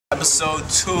Episode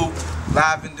 2,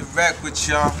 live and direct with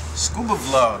y'all. Scuba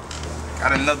vlog.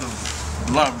 Got another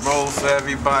blunt roll for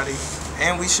everybody.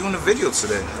 And we shooting a video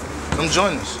today. Come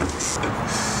join us.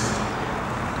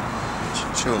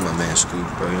 Chill with my man Scoobz,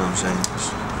 bro, you know what I'm saying? It's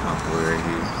my boy right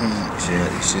here.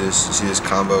 You see this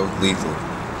combo?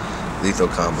 Lethal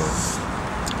combo.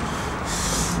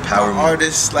 Power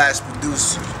artist slash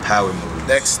producer. Power moves.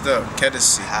 Next up,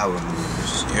 Kedisi. Power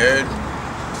moves. You heard?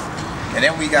 And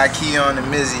then we got Keanyon and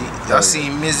Mizzy. Y'all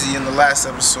seen Mizzy in the last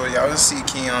episode. Y'all will see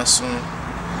Keanyon soon.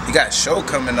 He got a show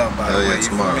coming up, by the way. Yeah,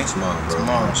 tomorrow, bro.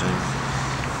 Tomorrow.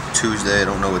 Tuesday, I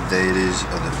don't know what day it is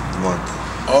of the month.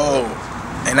 Oh,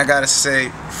 and I gotta say,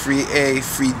 free A,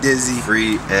 free Dizzy.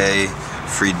 Free A,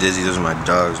 free Dizzy. Those are my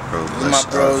dogs, bro. Those are my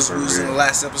bros. We was in the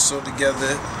last episode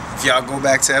together. If y'all go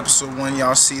back to episode 1,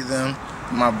 y'all see them.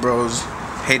 My bros.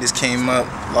 Haters came up,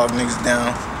 logged niggas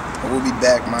down. But we'll be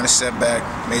back, minus setback,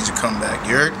 major comeback.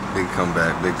 You heard? Big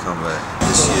comeback, big comeback.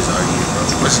 This is our year,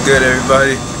 bro. What's good,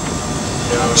 everybody?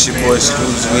 It's your boy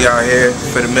Scoobz. We out here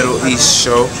for the Middle East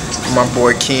show. My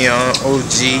boy Keanyon,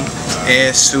 OG,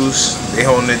 and Seuss. They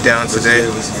holding it down today.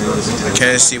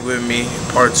 Kedisi with me.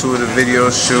 Part 2 of the video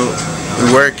shoot.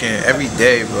 We working every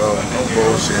day, bro. No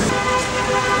bullshit.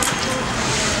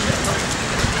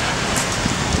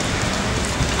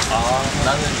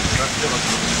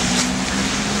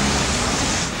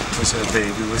 What's up, baby?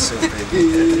 What's up,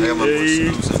 baby? I got my boy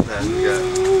Scoobz up there. We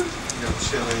got,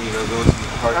 chilling, going to the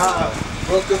park.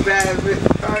 Welcome back,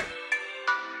 man.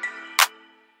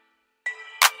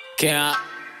 Can I?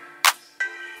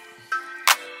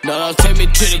 No, don't take me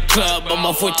to the club, I'm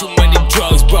off with too many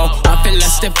drugs, bro. I feel like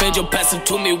Stefan, pass it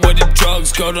to me where the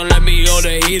drugs go. Don't let me hold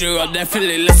the heater, I'll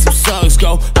definitely let some slugs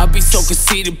go. I be so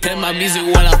conceited, play my music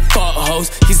when I fuck hoes.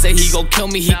 He say he gon' kill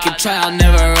me, he can try, I'll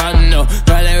never run, no.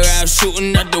 Right around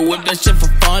shooting at the whip, that shit for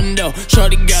fun, though.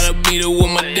 Shorty gotta beat it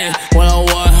with my dick,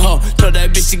 one-on-one, ho. Told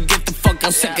that bitch to get the fuck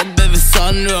out, second to the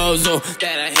sun rose, oh.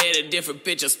 That I hit a different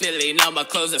bitch, I'm spilling all my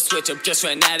clothes, I switch up, just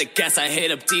ran out of gas. I hit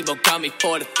up Devo, got me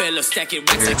for the fill, stacking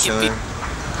racks. Chilling,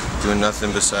 doing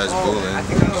nothing besides bowling,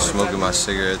 smoking my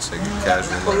cigarettes like a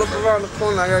casual. Look around the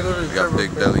corner, I gotta go to the We got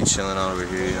Big Belly chilling on over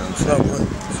here, you know what I'm saying?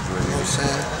 We just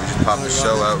popped the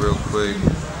show out real quick,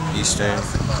 Eastern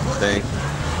thing, you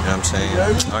know what I'm saying?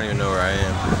 I don't even know where I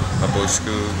am. My boy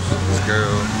Scoobz, his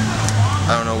girl.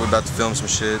 I don't know, we're about to film some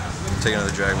shit. Take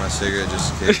another drag of my cigarette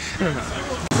just in case.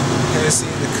 Kedisi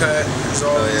in the cut, as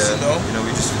always, you know,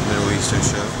 we just Middle Eastern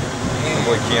show. My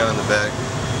boy Keanyon in the back.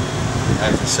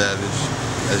 Acting savage,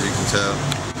 as you can tell.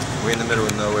 We in the middle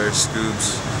of nowhere.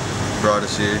 Scoobz brought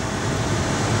us here.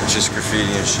 It's just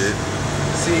graffiti and shit.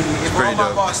 See, if all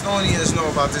my Bostonians know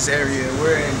about this area,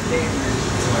 we're in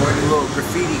Keanyon. We're in a little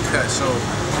graffiti cut, so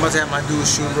I'm about to have my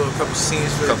dudes shoot a couple scenes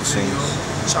for the video.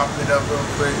 Chopping it up real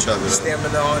quick.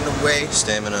 Stamina on the way.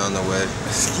 Stamina on the way.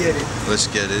 Let's get it. Let's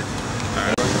get it.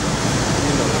 Alright.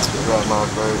 Rap my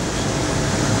verse.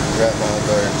 Rap my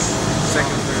verse.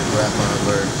 Second verse. Rap my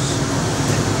verse.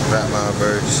 Rap my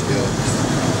verse, yeah.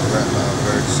 Rap my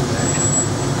verse, man.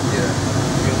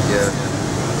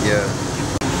 Yeah.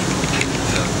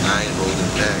 I ain't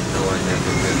holding back, no, I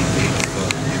never really give a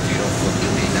fuck. If you don't fuck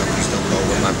with me, now please don't know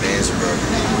what my bands, bro.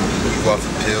 You off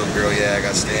the pill, girl, yeah, I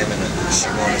got stamina. She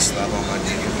wanna slap on my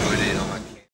dick and put it